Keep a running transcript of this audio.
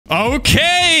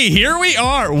Okay, here we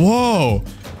are. Whoa.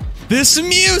 This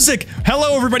music.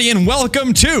 Hello, everybody, and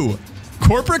welcome to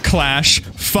Corporate Clash.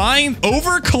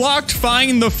 Overclocked,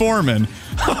 find the foreman.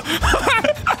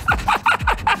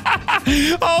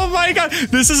 Oh my god.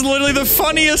 This is literally the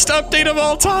funniest update of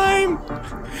all time.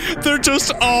 They're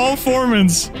just all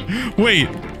foremans. Wait,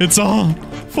 it's all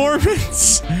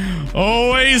foremans.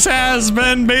 Always has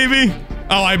been, baby.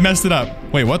 Oh, I messed it up.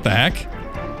 Wait, what the heck?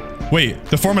 Wait,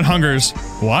 the foreman hungers.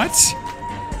 What?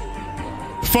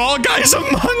 Fall Guys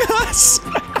Among Us?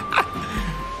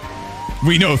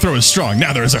 We know throw is strong.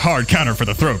 Now there is a hard counter for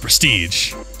the throw of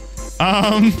prestige.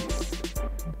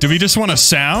 Do we just want a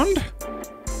sound?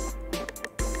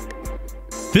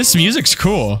 This music's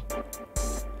cool.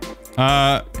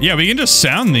 Yeah, we can just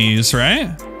sound these,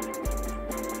 right?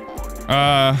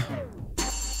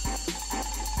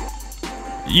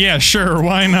 Yeah, sure,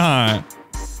 why not?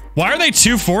 Why are they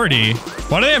 240?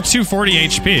 Why do they have 240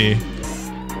 HP?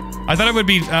 I thought it would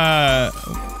be,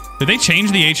 did they change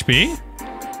the HP?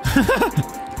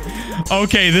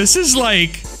 Okay, this is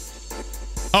like...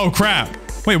 Oh, crap.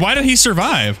 Wait, why did he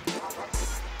survive?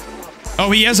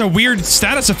 Oh, he has a weird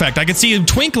status effect. I could see him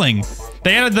twinkling.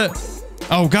 They added the...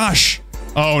 Oh, gosh.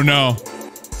 Oh, no.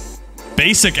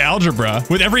 Basic algebra.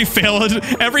 With every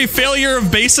failure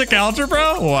of basic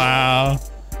algebra? Wow.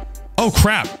 Oh,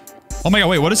 crap. Oh my god,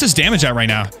 wait, what is his damage at right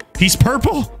now? He's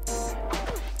purple.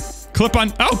 Clip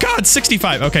on... Oh, god,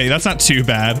 65. Okay, that's not too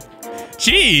bad.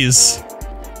 Jeez.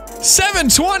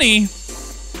 720?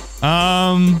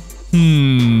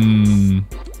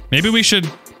 Maybe we should...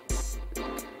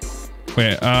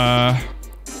 Wait,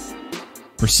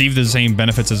 receive the same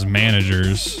benefits as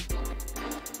managers.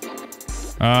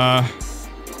 I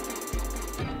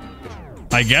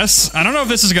guess. I don't know if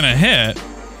this is gonna hit.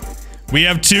 We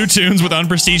have 2 tunes with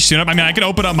unprestige tune-up. I mean, I could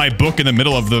open up my book in the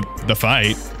middle of the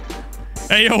fight.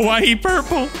 Hey, yo, why he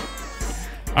purple?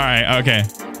 Alright, okay.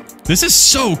 This is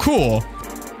so cool.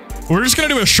 We're just gonna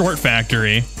do a short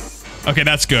factory. Okay,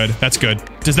 that's good. That's good.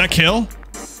 Does that kill?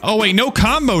 Oh, wait, no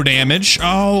combo damage.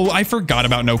 Oh, I forgot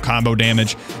about no combo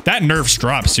damage. That nerfs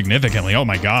drop significantly. Oh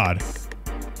my god.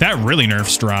 That really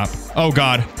nerfs drop. Oh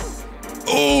god.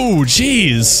 Oh,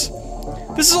 jeez.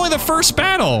 This is only the first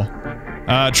battle.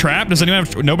 Trap? Does anyone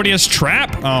have... Nobody has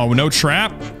trap? Oh, no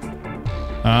trap.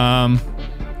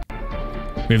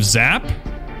 We have zap.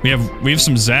 We have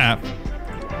some zap.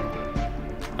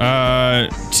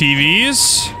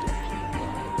 TVs.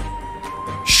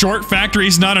 Short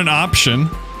factory's not an option.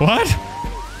 What?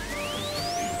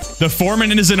 The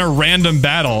foreman is in a random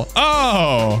battle.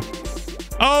 Oh.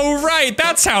 Oh, right.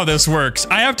 That's how this works.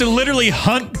 I have to literally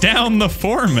hunt down the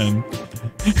foreman.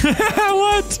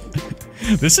 What?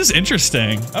 This is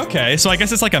interesting. Okay, so I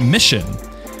guess it's like a mission.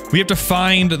 We have to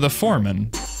find the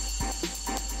foreman.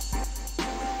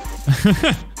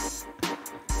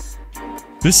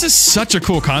 This is such a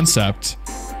cool concept.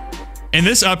 And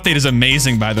this update is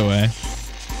amazing, by the way.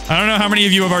 I don't know how many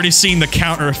of you have already seen the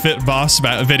counterfeit boss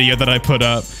video that I put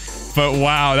up, but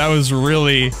wow, that was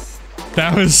really...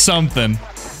 That was something.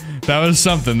 That was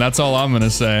something, that's all I'm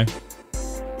gonna say.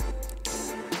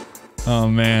 Oh,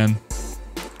 man.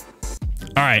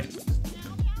 Alright.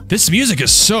 This music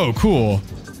is so cool.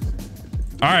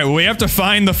 Alright, well, we have to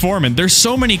find the foreman. There's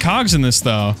so many cogs in this,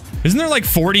 though. Isn't there like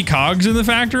 40 cogs in the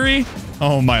factory?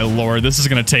 Oh my lord, this is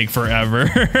gonna take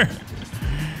forever.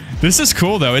 This is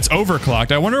cool, though. It's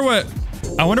overclocked. I wonder what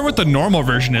the normal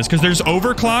version is, because there's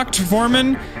overclocked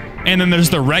foreman, and then there's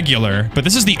the regular. But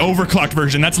this is the overclocked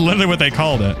version. That's literally what they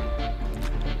called it.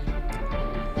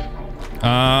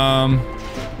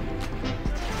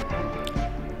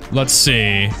 Let's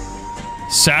see.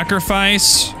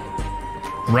 Sacrifice,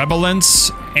 Rebelance,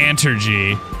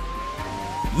 Antergy.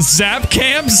 Zap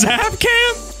Camp? Zap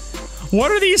Camp?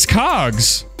 What are these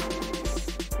cogs?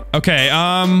 Okay,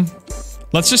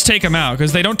 let's just take them out,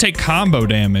 because they don't take combo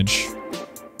damage.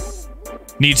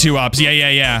 Need 2 ops.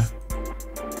 Yeah.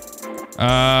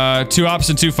 2 ops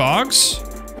and 2 fogs?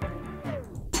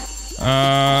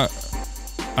 I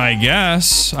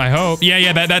guess. I hope.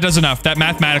 Yeah, that does enough. That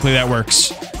mathematically, that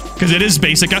works. Because it is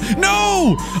basic.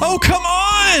 No! Oh, come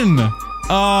on!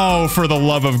 Oh, for the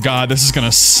love of God, this is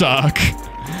gonna suck.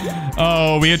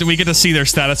 Oh, we get to see their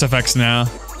status effects now.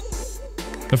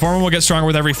 The foreman will get stronger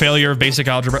with every failure of basic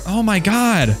algebra. Oh my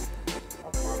god.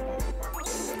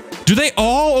 Do they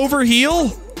all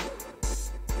overheal?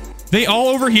 They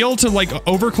all overheal to like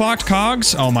overclocked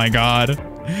cogs? Oh my god.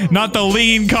 Not the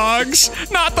lean cogs.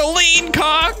 Not the lean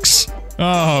cogs.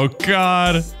 Oh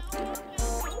god.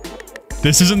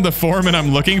 This isn't the foreman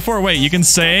I'm looking for. Wait, you can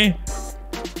say,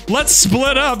 let's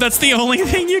split up. That's the only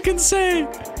thing you can say.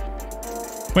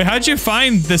 Wait, how'd you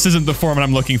find this isn't the foreman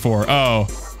I'm looking for? Oh.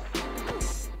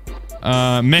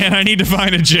 Man, I need to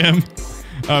find a gym.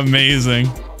 Amazing.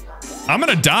 I'm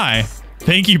gonna die.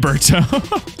 Thank you, Berto.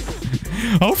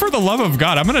 Oh, for the love of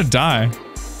God, I'm gonna die.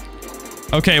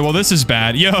 Okay, well, this is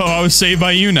bad. Yo, I was saved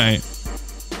by Unite.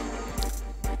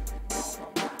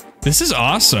 This is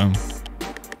awesome.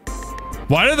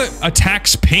 Why are the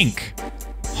attacks pink?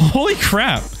 Holy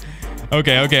crap.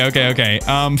 Okay.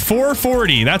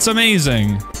 440. That's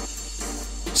amazing.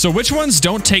 So which ones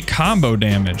don't take combo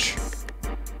damage?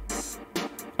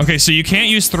 Okay, so you can't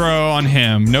use throw on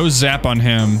him. No zap on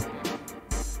him.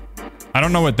 I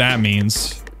don't know what that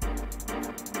means.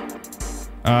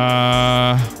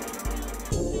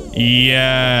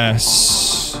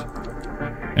 Yes.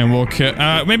 And we'll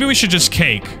maybe we should just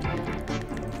cake.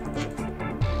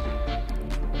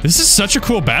 This is such a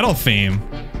cool battle theme.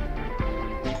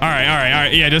 All right.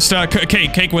 Yeah, just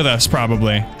cake with us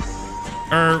probably.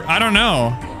 Or I don't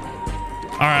know.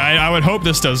 All right, I would hope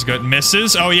this does good.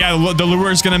 Misses? Oh yeah, the lure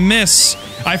is gonna miss.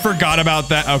 I forgot about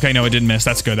that. Okay, no, it didn't miss.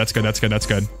 That's good. That's good.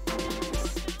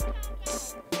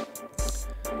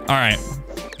 All right.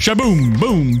 Shaboom,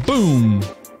 boom, boom.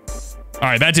 All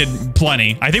right, that did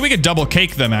plenty. I think we could double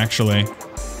cake them actually.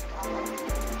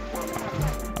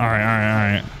 All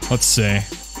right. Let's see.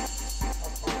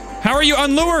 How are you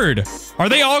unlured? Are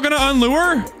they all gonna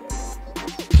unlure?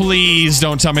 Please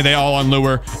don't tell me they all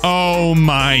unlure. Oh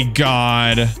my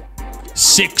God.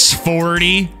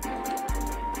 640.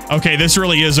 Okay, this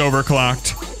really is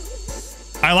overclocked.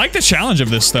 I like the challenge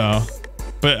of this though,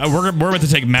 but we're about to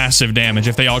take massive damage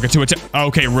if they all get to attack.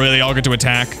 Okay, really, they all get to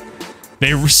attack.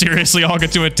 They seriously all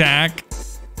get to attack.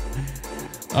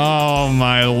 Oh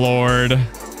my Lord.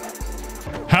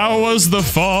 How was the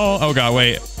fall? Oh God,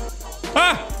 wait.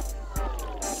 Ah!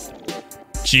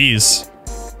 Jeez.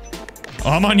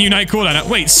 Oh, I'm on Unite cooldown.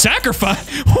 Wait, sacrifice?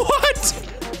 What?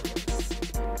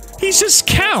 He's just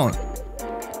count.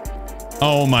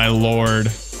 Oh my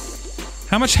Lord.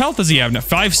 How much health does he have now?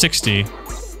 560.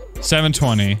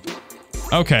 720.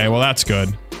 Okay, well that's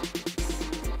good.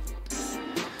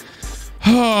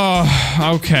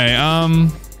 Oh, okay, I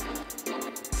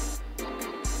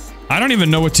don't even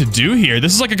know what to do here.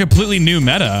 This is like a completely new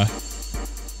meta.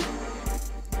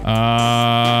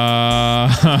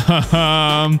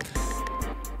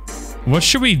 What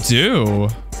should we do?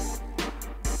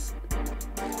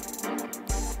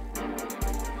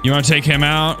 You want to take him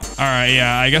out? All right,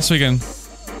 yeah, I guess we can.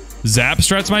 Zap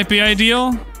strats might be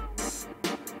ideal.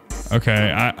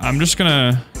 Okay, I'm just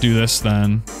gonna do this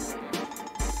then.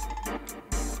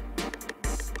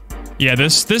 Yeah,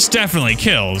 this definitely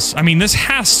kills. I mean, this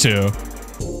has to.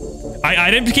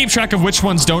 I didn't keep track of which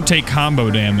ones don't take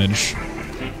combo damage.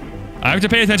 I have to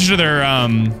pay attention to their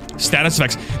status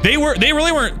effects. They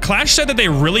really weren't. Clash said that they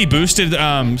really boosted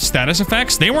status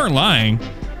effects. They weren't lying.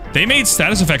 They made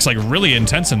status effects like really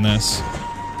intense in this.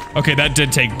 Okay, that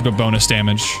did take the bonus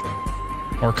damage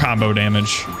or combo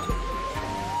damage.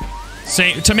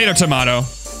 Say tomato.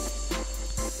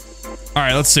 All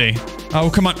right, let's see. Oh,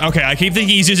 come on. Okay, I keep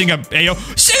thinking he's using a AO.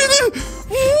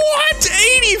 What?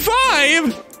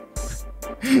 85?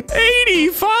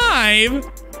 85?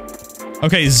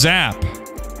 Okay, zap.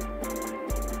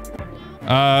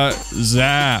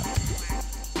 Zap.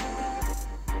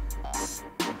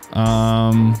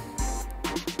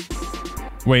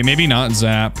 Wait, maybe not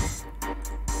zap.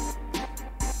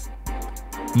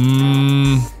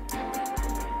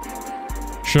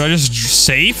 Should I just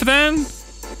safe then?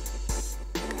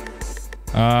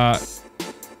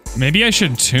 Maybe I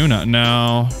should tuna.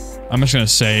 No, I'm just gonna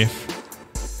safe.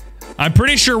 I'm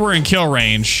pretty sure we're in kill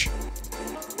range.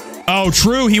 Oh,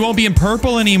 true. He won't be in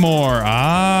purple anymore.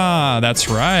 Ah, that's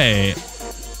right.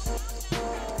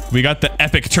 We got the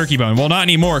epic turkey bone. Well, not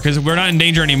anymore because we're not in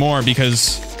danger anymore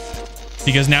because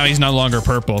now he's no longer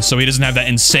purple. So he doesn't have that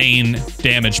insane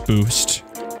damage boost.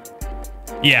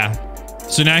 Yeah.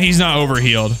 So now he's not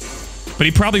overhealed, but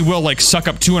he probably will like suck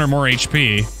up 200 more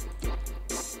HP.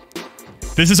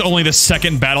 This is only the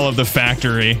second battle of the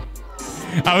factory.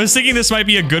 I was thinking this might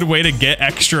be a good way to get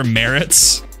extra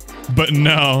merits, but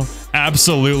no,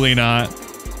 absolutely not.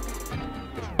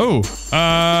 Oh,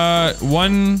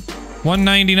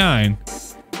 199.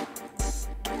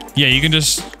 Yeah, you can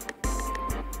just,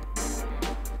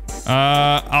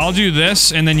 I'll do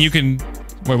this and then you can,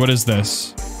 wait, what is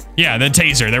this? Yeah, the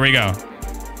taser, there we go.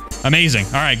 Amazing.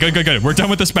 All right, good. We're done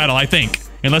with this battle, I think,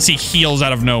 unless he heals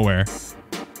out of nowhere.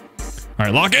 All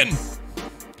right, lock in.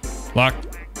 Lock.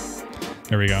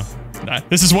 There we go.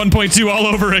 This is 1.2 all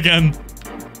over again.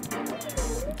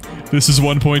 This is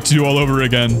 1.2 all over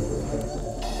again.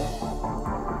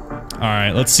 All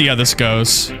right, let's see how this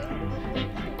goes.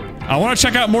 I want to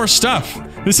check out more stuff.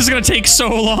 This is gonna take so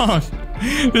long.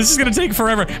 This is gonna take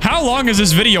forever. How long is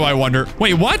this video, I wonder?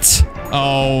 Wait, what?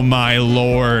 Oh my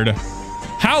lord.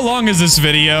 How long is this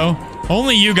video?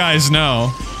 Only you guys know.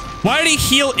 Why did he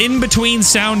heal in between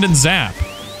sound and zap?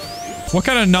 What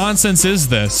kind of nonsense is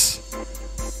this?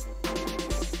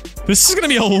 This is gonna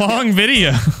be a long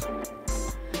video.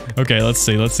 Okay, let's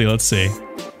see.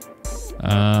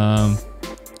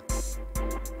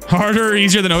 Harder or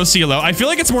easier than OCLO? I feel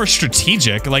like it's more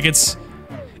strategic. Like it's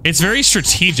very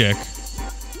strategic.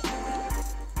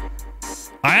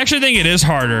 I actually think it is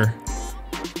harder.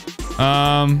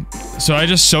 So I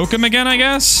just soak him again, I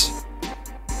guess?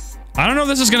 I don't know if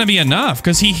this is gonna be enough,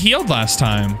 because he healed last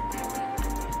time.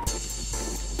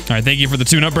 Alright, thank you for the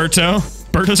tune-up, Berto.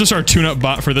 Berto's just our tune-up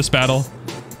bot for this battle.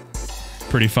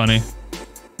 Pretty funny.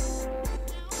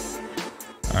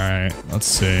 Alright, let's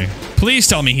see. Please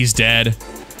tell me he's dead.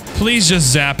 Please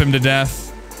just zap him to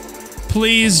death.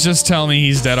 Please just tell me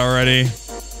he's dead already.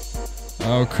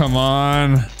 Oh, come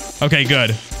on. Okay,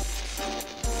 good.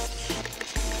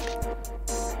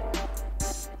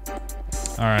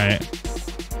 Alright.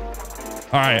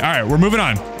 Alright, we're moving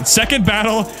on. Second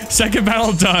battle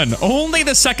done. Only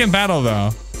the second battle,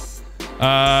 though.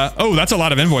 Oh, that's a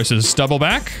lot of invoices. Double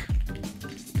back?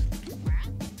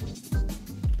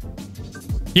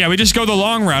 Yeah, we just go the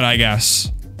long route, I guess.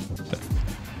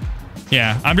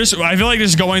 Yeah, I feel like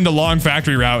just going the long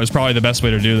factory route is probably the best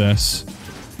way to do this.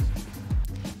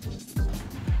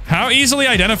 How easily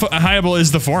identifiable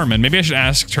is the foreman? Maybe I should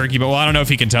ask Turkey, but well, I don't know if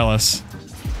he can tell us.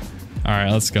 Alright,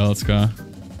 let's go.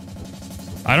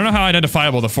 I don't know how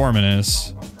identifiable the foreman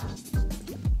is.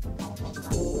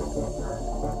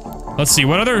 Let's see,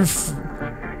 what other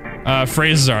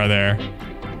phrases are there?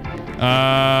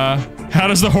 How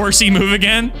does the horsey move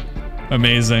again?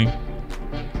 Amazing.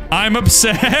 I'm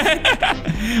upset.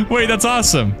 Wait, that's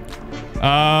awesome.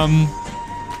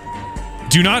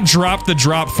 Do not drop the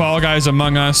drop, Fall Guys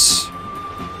Among Us.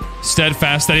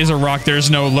 Steadfast, that is a rock, there's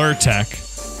no lure tech.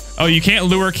 Oh, you can't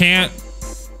lure, can't?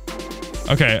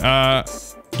 Okay,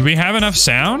 do we have enough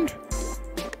sound?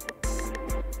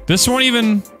 This won't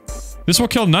even... This will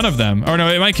kill none of them. Oh no,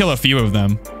 it might kill a few of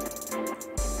them.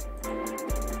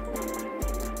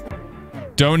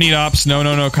 Don't need ops,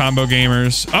 no combo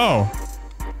gamers. Oh.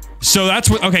 So that's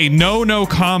what, okay, no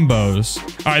combos.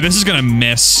 All right, this is gonna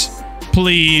miss.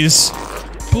 Please.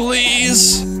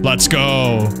 Let's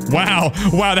go. Wow,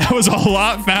 that was a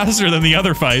lot faster than the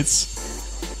other fights.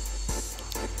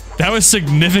 That was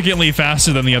significantly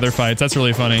faster than the other fights. That's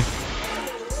really funny.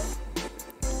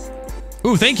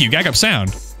 Ooh, thank you, gag up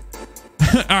sound.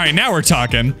 All right, now we're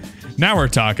talking. All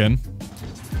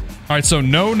right, so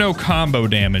no combo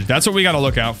damage. That's what we gotta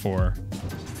look out for.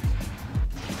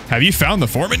 Have you found the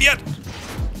foreman yet?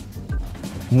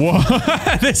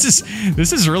 What? This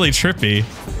is really trippy.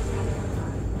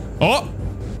 Oh,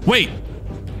 wait.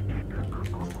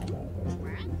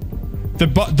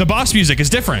 The boss music is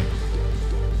different.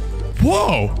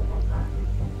 Whoa.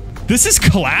 This is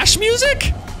Clash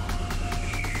music?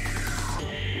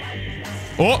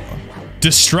 Oh.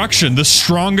 Destruction, the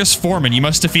strongest foreman. You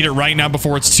must defeat it right now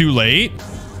before it's too late.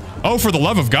 Oh, for the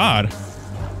love of God.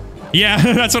 Yeah,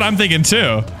 that's what I'm thinking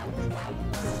too.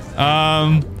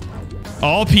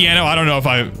 All piano, I don't know if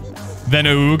then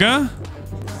Ooga?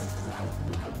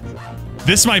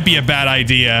 This might be a bad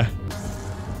idea.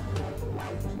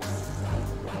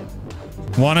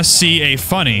 Wanna see a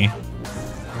funny?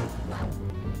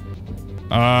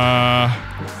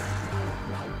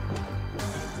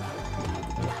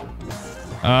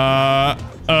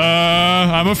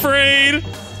 I'm afraid.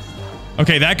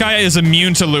 Okay, that guy is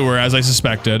immune to lure, as I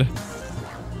suspected.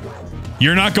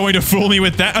 You're not going to fool me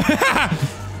with that.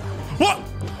 What?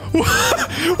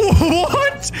 What?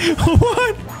 What?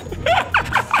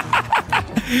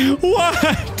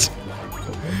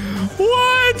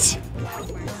 What?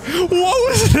 What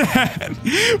was that?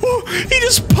 He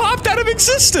just popped out of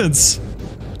existence.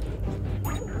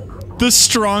 The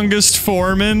strongest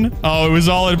foreman? Oh, it was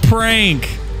all a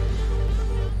prank.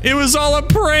 It was all a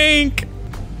prank.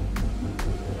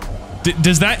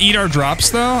 Does that eat our drops,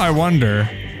 though? I wonder.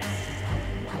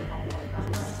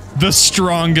 The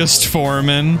strongest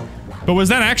foreman. But was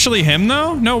that actually him,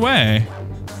 though? No way.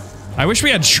 I wish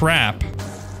we had trap.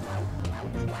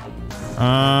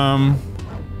 Yeah,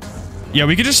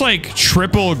 we could just, like,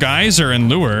 triple geyser and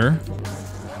lure.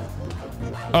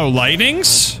 Oh,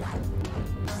 lightnings?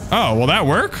 Oh, will that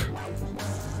work?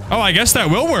 Oh, I guess that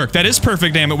will work. That is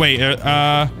perfect, damn it. Wait,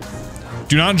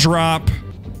 do not drop.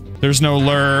 There's no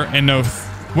lure and no...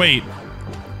 Wait.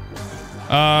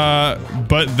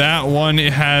 But that one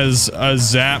has a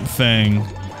zap thing.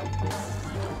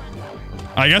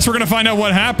 I guess we're gonna find out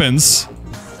what happens.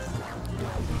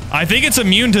 I think it's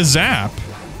immune to zap.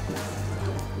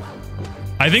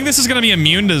 I think this is gonna be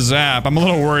immune to zap. I'm a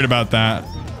little worried about that.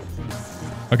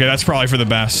 Okay, that's probably for the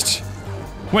best.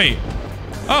 Wait.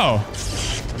 Oh.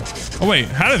 Oh wait,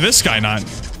 how did this guy not?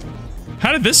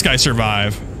 How did this guy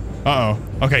survive? Uh-oh.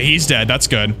 Okay, he's dead. That's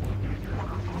good.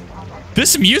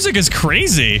 This music is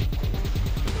crazy.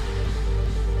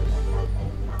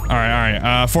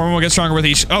 Alright. Foreman will get stronger with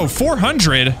each. Oh,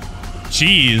 400?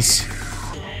 Jeez.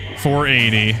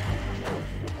 480.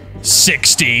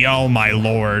 60. Oh my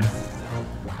lord.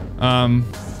 Probably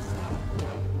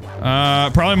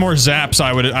more zaps,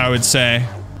 I would say.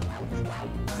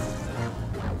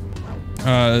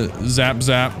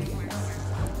 Zap.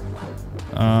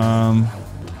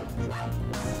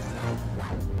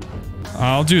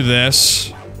 I'll do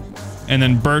this. And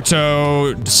then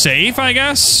Berto safe, I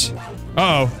guess?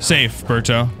 Uh-oh, safe,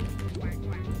 Berto.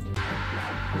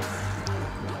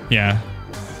 Yeah.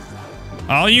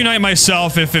 I'll unite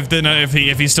myself if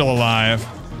he's still alive.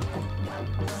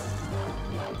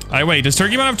 Wait, does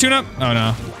Turkey Mod have tune-up? Oh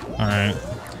no. Alright.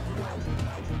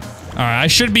 Alright, I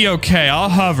should be okay. I'll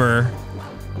hover.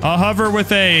 I'll hover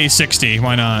with a 60.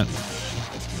 Why not?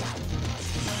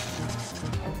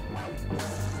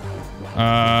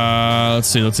 Let's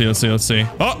see.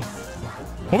 Oh!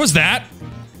 What was that?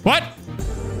 What?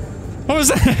 What was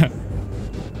that?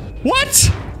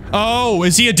 What? Oh,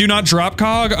 is he a do not drop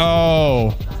cog?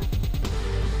 Oh.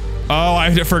 Oh,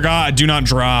 I forgot. Do not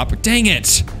drop. Dang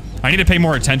it. I need to pay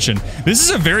more attention. This is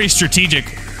a very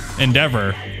strategic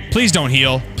endeavor. Please don't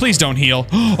heal. Please don't heal.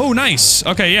 Oh, nice.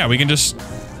 Okay, yeah, we can just...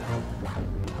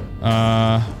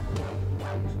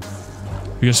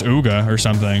 just Ooga or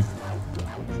something.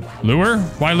 Lure?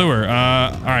 Why lure?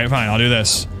 Alright, fine, I'll do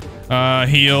this.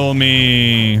 Heal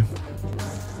me.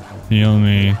 Heal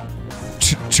me.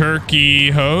 Turkey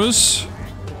hose.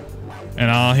 And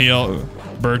I'll heal...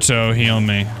 Berto, heal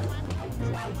me.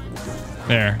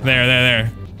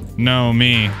 There. No,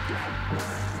 me.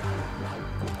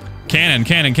 Cannon.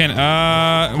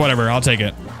 Whatever, I'll take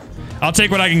it. I'll take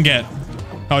what I can get.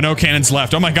 Oh, no cannons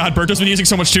left. Oh my god, Berto's been using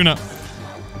so much tuna.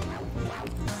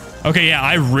 Okay, yeah,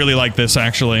 I really like this,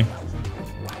 actually.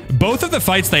 Both of the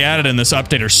fights they added in this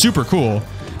update are super cool,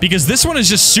 because this one is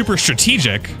just super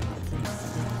strategic.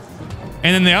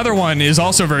 And then the other one is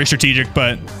also very strategic,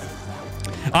 but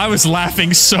I was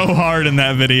laughing so hard in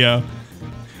that video.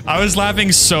 I was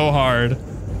laughing so hard.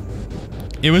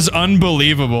 It was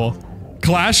unbelievable.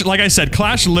 Clash, like I said,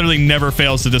 Clash literally never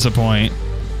fails to disappoint.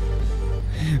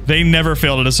 They never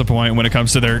fail to disappoint when it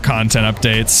comes to their content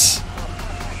updates.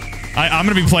 I'm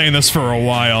gonna be playing this for a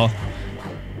while.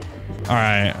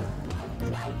 Alright.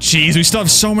 Jeez, we still have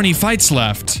so many fights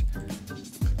left.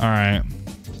 Alright.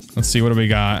 Let's see, what do we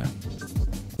got?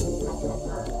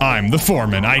 I'm the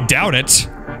foreman. I doubt it.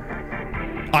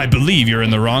 I believe you're in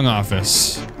the wrong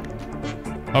office.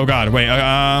 Oh god, wait,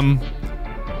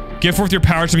 give forth your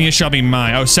power to me, it shall be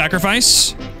mine. Oh,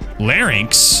 sacrifice?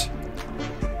 Larynx?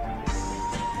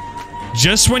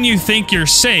 Just when you think you're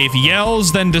safe,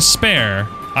 yells then despair.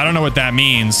 I don't know what that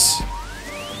means.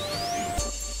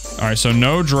 Alright, so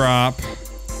no drop.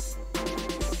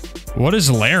 What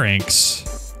is larynx?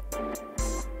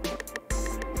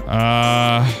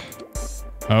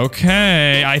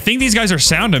 Okay. I think these guys are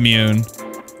sound immune.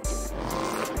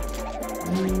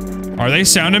 Are they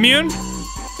sound immune?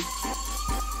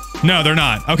 No, they're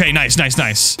not. Okay, nice.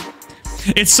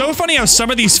 It's so funny how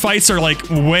some of these fights are, like,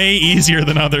 way easier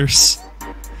than others.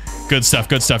 Good stuff.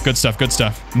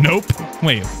 Nope.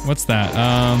 Wait, what's that?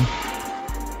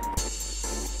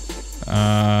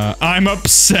 I'm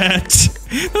upset.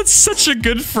 That's such a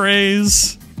good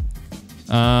phrase.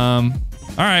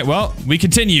 Alright, well, we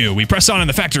continue. We press on in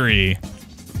the factory.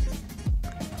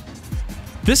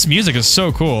 This music is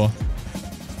so cool.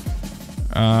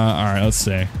 Alright, let's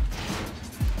see.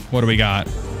 What do we got?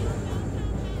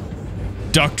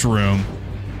 Duct room.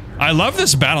 I love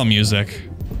this battle music.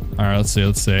 Alright, let's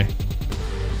see.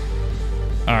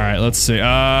 Alright, let's see.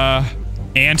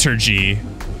 Antergy.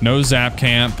 No zap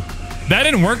camp. That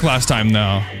didn't work last time,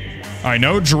 though. Alright,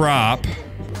 no drop.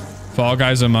 Fall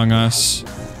Guys Among Us.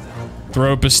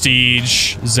 Throw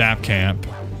prestige. Zap camp.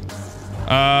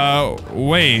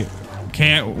 Wait.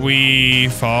 Can't we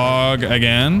fog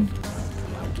again?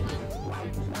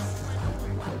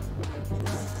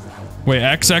 Wait,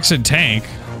 XX and tank.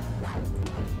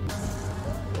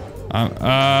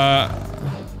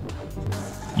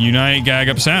 Unite, gag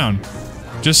up, sound.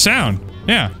 Just sound.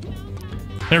 Yeah.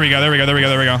 There we go.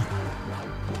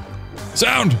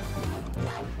 Sound. All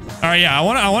right, yeah. I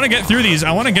want to get through these.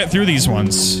 I want to get through these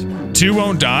ones. 2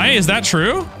 won't die. Is that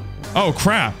true? Oh,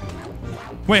 crap.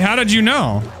 Wait, how did you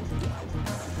know?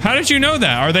 How did you know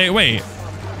that? Are they... Wait.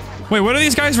 Wait, what are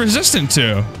these guys resistant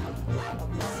to?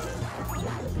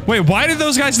 Wait, why did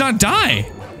those guys not die?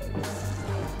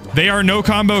 They are no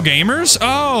combo gamers?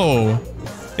 Oh.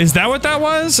 Is that what that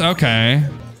was? Okay.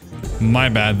 My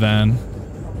bad then.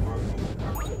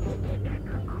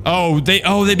 Oh,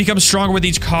 they become stronger with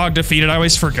each cog defeated. I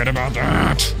always forget about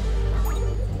that.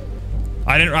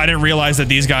 I didn't realize that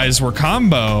these guys were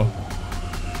combo.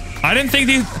 I didn't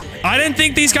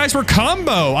think these guys were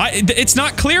combo. It's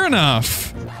not clear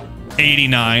enough.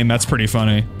 89, that's pretty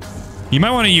funny. You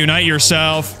might want to unite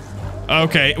yourself.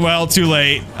 Okay, well, too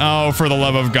late. Oh, for the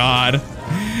love of God.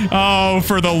 Oh,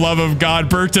 for the love of God,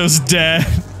 Berto's dead.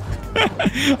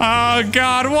 Oh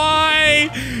God, why?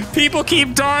 People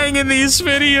keep dying in these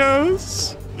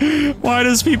videos. Why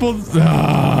does people...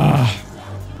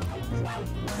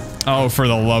 Oh, for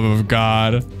the love of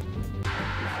God.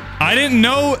 I didn't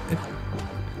know...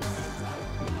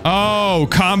 Oh,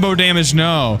 combo damage,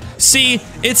 no. See,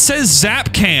 it says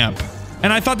zap camp.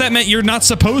 And I thought that meant you're not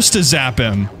supposed to zap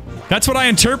him. That's what I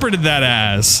interpreted that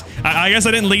as. I guess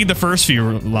I didn't lead the first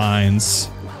few lines.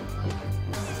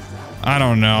 I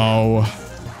don't know.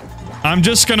 I'm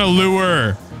just gonna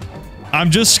lure.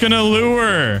 I'm just gonna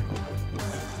lure.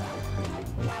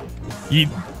 You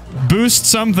boost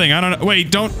something. I don't know.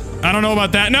 Wait, don't. I don't know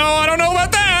about that. No, I don't know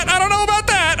about that. I don't know about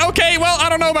that. Okay, well, I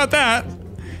don't know about that.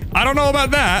 I don't know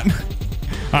about that. All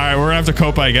right, we're gonna have to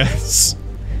cope, I guess.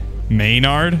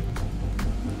 Maynard?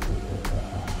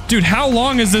 Dude, how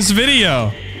long is this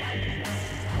video?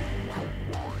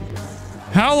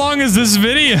 How long is this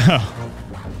video?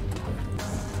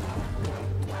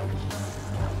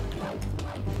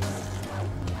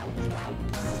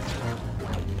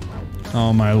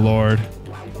 Oh my lord.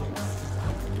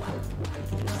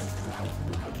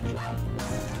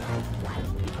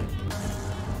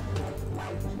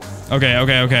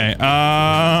 Okay.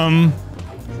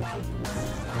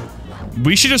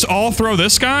 We should just all throw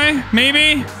this guy,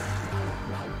 maybe?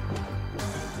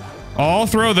 All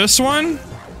throw this one?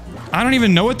 I don't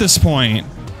even know at this point.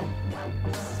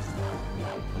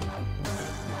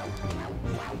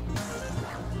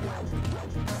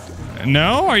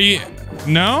 No? Are you...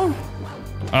 No?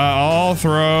 I'll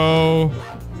throw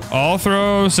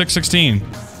 616.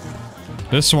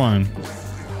 This one.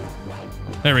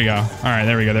 There we go. Alright,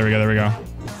 there we go.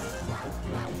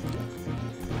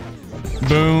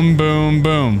 Boom, boom,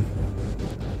 boom.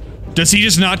 Does he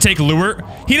just not take lure?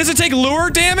 He doesn't take lure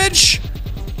damage?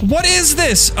 What is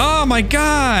this? Oh my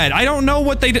god. I don't know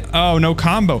what they did. Oh, no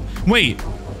combo. Wait,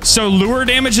 so lure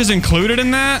damage is included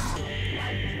in that?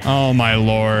 Oh my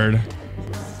lord.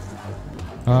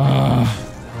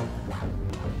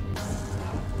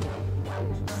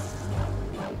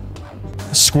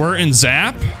 Squirt and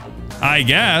zap? I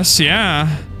guess,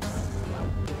 yeah.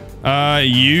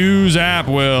 You zap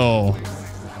will.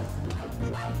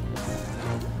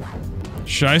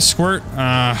 Should I squirt?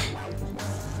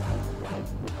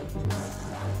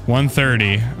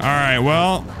 130. Alright,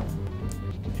 well.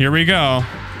 Here we go.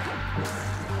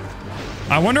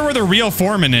 I wonder where the real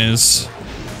foreman is.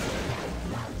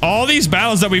 All these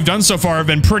battles that we've done so far have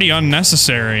been pretty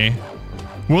unnecessary.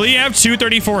 Will he have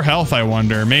 234 health, I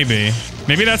wonder? Maybe.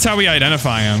 Maybe that's how we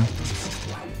identify him.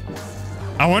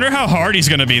 I wonder how hard he's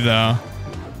gonna be, though.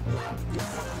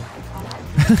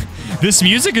 This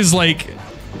music is, like,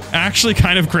 actually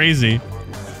kind of crazy.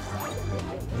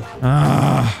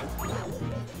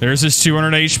 There's his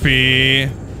 200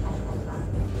 HP.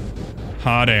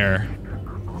 Hot air.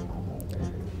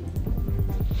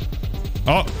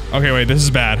 Oh, okay, wait, this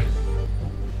is bad.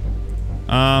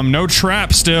 No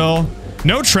trap still.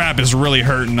 No trap is really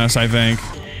hurting us, I think.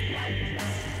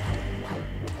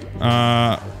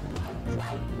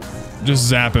 Just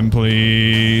zap him,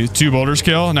 please. 2 boulders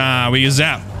kill? Nah, we can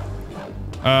zap.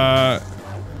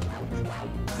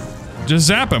 Just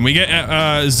zap him. We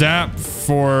get, zap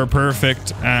for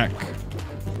perfect act.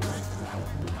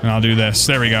 And I'll do this.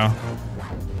 There we go.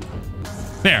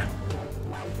 There.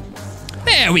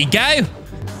 There we go.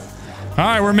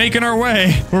 Alright, we're making our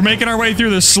way. We're making our way through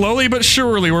this. Slowly but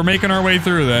surely, we're making our way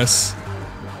through this.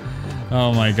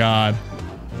 Oh my god.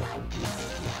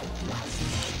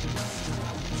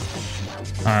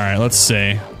 Alright, let's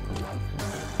see.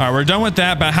 Alright, we're done with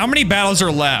that, but how many battles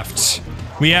are left?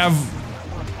 We have...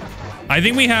 I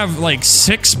think we have, like,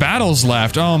 6 battles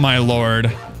left. Oh my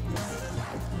lord.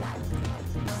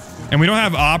 And we don't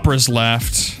have operas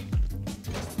left.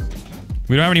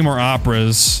 We don't have any more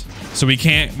operas. So we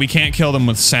can't kill them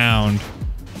with sound.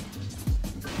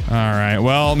 Alright,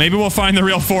 well, maybe we'll find the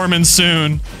real foreman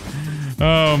soon.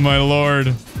 Oh my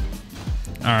lord.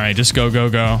 All right, just go, go,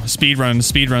 go. Speed run,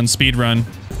 speed run, speed run.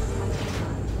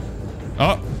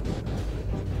 Oh.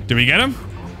 Did we get him?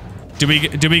 Did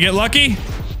we get lucky?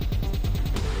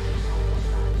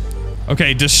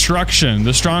 Okay, destruction.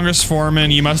 The strongest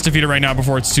foreman. You must defeat it right now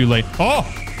before it's too late. Oh!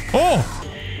 Oh!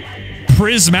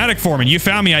 Prismatic foreman. You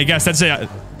found me, I guess. That's it.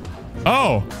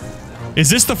 Oh. Is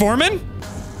this the foreman?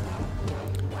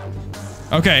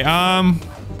 Okay,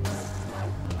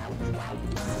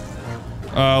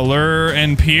 Lure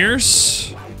and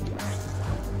Pierce.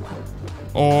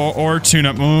 Or tune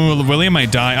up. Ooh, William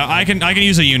might die. I can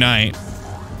use a unite.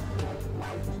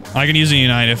 I can use a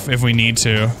unite if we need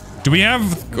to. Do we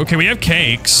have... Okay, we have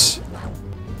cakes.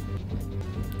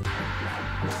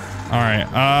 Alright,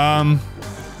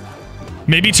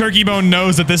 maybe Turkey Bone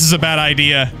knows that this is a bad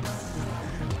idea.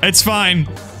 It's fine.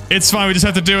 It's fine, we just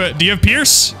have to do it. Do you have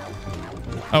Pierce?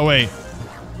 Oh, wait.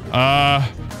 Oh.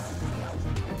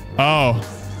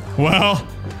 Well,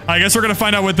 I guess we're gonna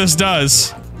find out what this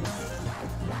does.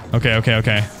 Okay, okay,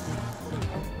 okay.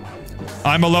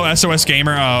 I'm a low SOS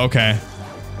gamer. Oh, okay.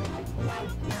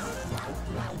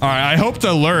 Alright, I hope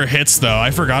the lure hits, though.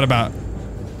 I forgot about...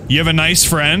 You have a nice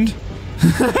friend?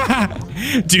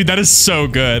 Dude, that is so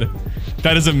good.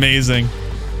 That is amazing.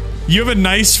 You have a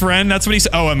nice friend? That's what he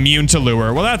said. Oh, immune to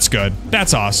lure. Well, that's good.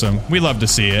 That's awesome. We love to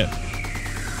see it.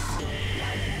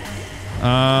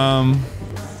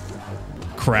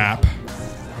 Crap.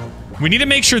 We need to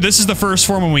make sure this is the first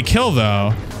foreman we kill,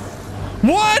 though.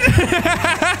 What?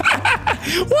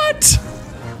 What?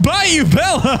 Bayou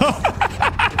Bello!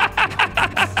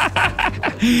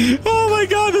 Oh my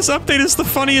god, this update is the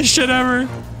funniest shit ever.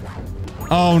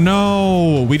 Oh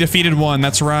no, we defeated one,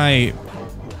 that's right.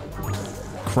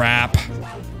 Crap.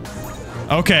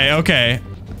 Okay, okay.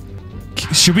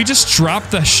 Should we just drop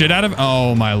the shit out of-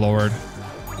 Oh my lord.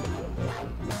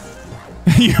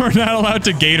 You're not allowed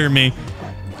to gator me.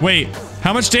 Wait,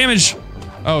 how much damage?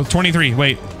 Oh, 23,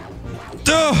 wait.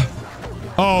 Ugh.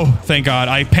 Oh, thank god,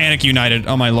 I panic united,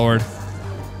 oh my lord.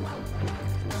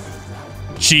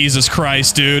 Jesus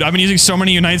Christ, dude. I've been using so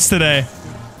many unites today.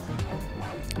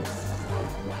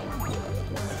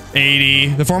 80.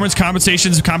 The foreman's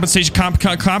compensations,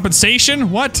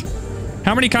 compensation? What?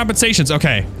 How many compensations?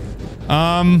 Okay.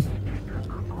 I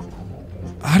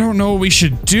don't know what we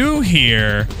should do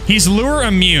here. He's lure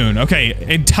immune. Okay,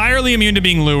 entirely immune to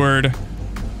being lured.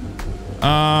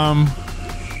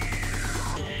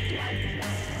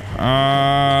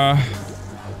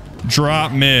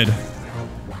 Drop mid.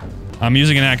 I'm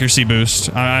using an accuracy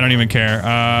boost. I don't even care.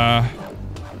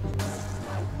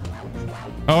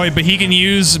 Oh wait, but he can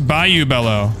use Bayou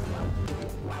Bello.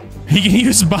 He can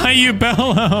use Bayou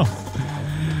Bello.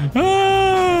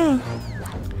 Ah.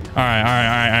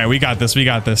 Alright, we got this, we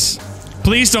got this.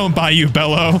 Please don't Bayou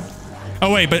Bello.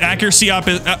 Oh wait, but accuracy up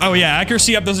is- oh yeah,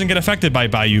 accuracy up doesn't get affected by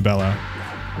Bayou Bello.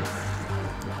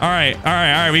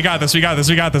 Alright, we got this, we got this,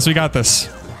 we got this, we got this.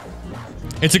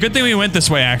 It's a good thing we went this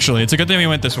way, actually. It's a good thing we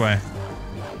went this way.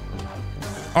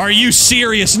 Are you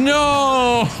serious?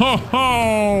 No! Ho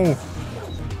ho!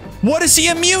 What is he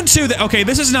immune to? Okay,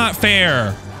 this is not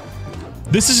fair.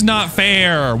 This is not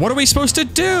fair. What are we supposed to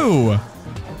do?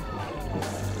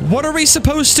 What are we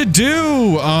supposed to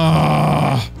do?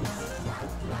 I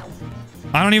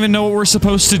don't even know what we're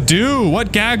supposed to do.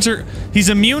 What gags are... He's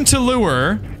immune to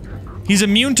lure. He's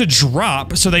immune to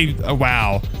drop, so they...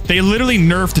 wow. They literally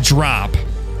nerfed drop.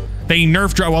 They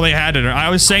nerfed drop. Well, they had to. I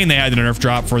was saying they had to nerf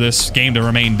drop for this game to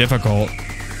remain difficult.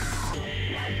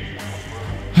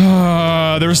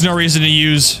 There was no reason to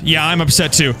use... Yeah, I'm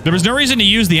upset too. There was no reason to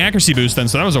use the accuracy boost then,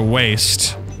 so that was a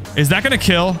waste. Is that gonna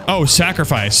kill? Oh,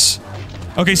 sacrifice.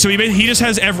 Okay, so he just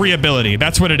has every ability.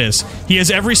 That's what it is. He has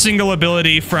every single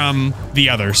ability from the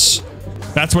others.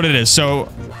 That's what it is. So,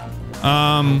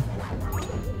 I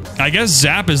guess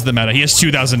Zap is the meta. He has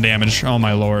 2,000 damage. Oh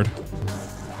my lord.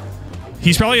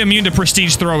 He's probably immune to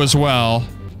Prestige Throw as well.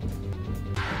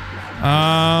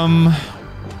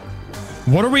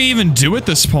 What do we even do at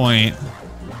this point?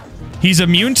 He's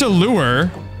immune to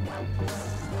Lure.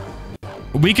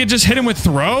 We could just hit him with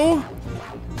Throw?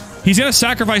 He's gonna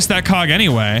sacrifice that cog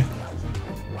anyway.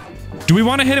 Do we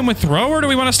want to hit him with Throw or do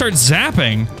we want to start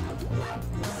zapping?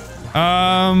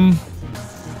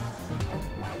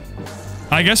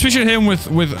 I guess we should hit him with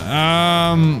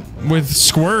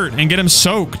Squirt and get him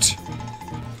soaked.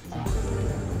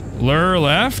 Lure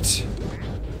left?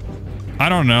 I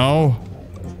don't know.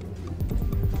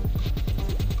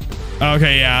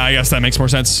 Okay, yeah, I guess that makes more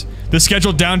sense. The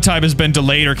scheduled downtime has been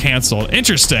delayed or canceled.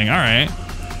 Interesting, alright.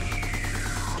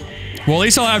 Well, at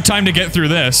least I'll have time to get through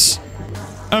this.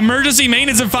 Emergency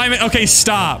maintenance in 5 minutes. Okay,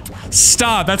 stop.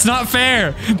 Stop. That's not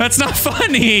fair. That's not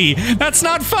funny. That's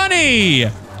not funny.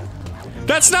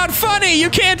 That's not funny. You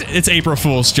can't. It's April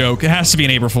Fool's joke. It has to be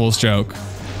an April Fool's joke.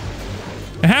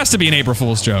 It has to be an April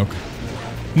Fool's joke.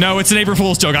 No, it's an April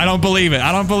Fool's joke. I don't believe it.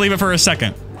 I don't believe it for a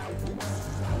second.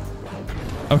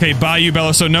 Okay, Bayou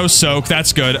Bello. So no soak.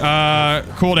 That's good.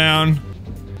 Cool down.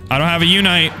 I don't have a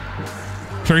unite.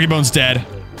 Turkey Bone's dead.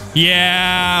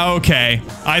 Yeah, okay.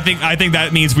 I think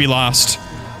that means we lost.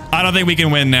 I don't think we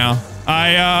can win now.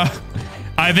 I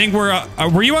think we're,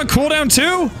 were you on cooldown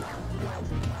too?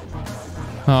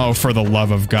 Oh, for the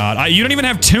love of God. You don't even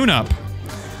have tune-up.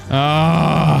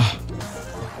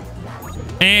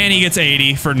 And he gets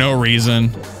 80 for no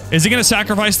reason. Is he gonna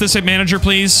sacrifice this manager,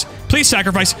 please? Please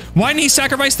sacrifice. Why didn't he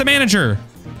sacrifice the manager?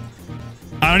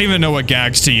 I don't even know what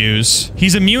gags to use.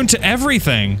 He's immune to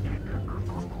everything.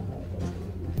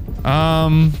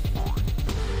 4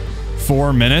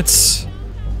 minutes.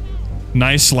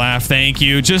 Nice laugh, thank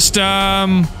you. Just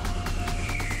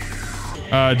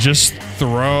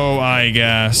throw, I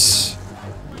guess.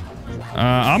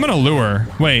 I'm gonna lure.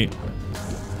 Wait.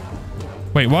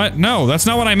 Wait, what? No, that's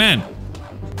not what I meant.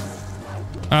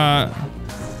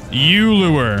 You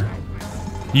lure.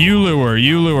 You lure,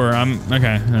 you lure.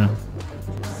 Okay. Yeah.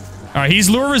 Alright, he's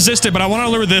lure resisted, but I want to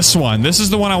lure this one. This is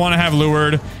the one I want to have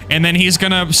lured. And then he's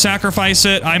gonna sacrifice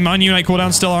it. I'm on unite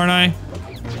cooldown still, aren't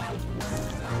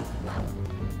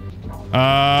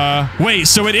I? Wait,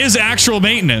 so it is actual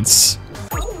maintenance.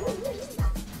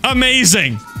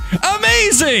 Amazing!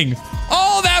 Amazing!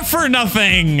 All that for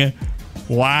nothing!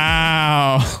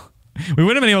 Wow. We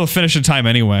wouldn't have been able to finish in time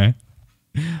anyway.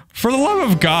 For the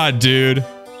love of God, dude.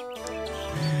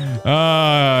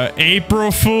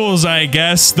 April Fools, I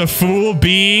guess. The fool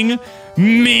being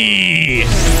me.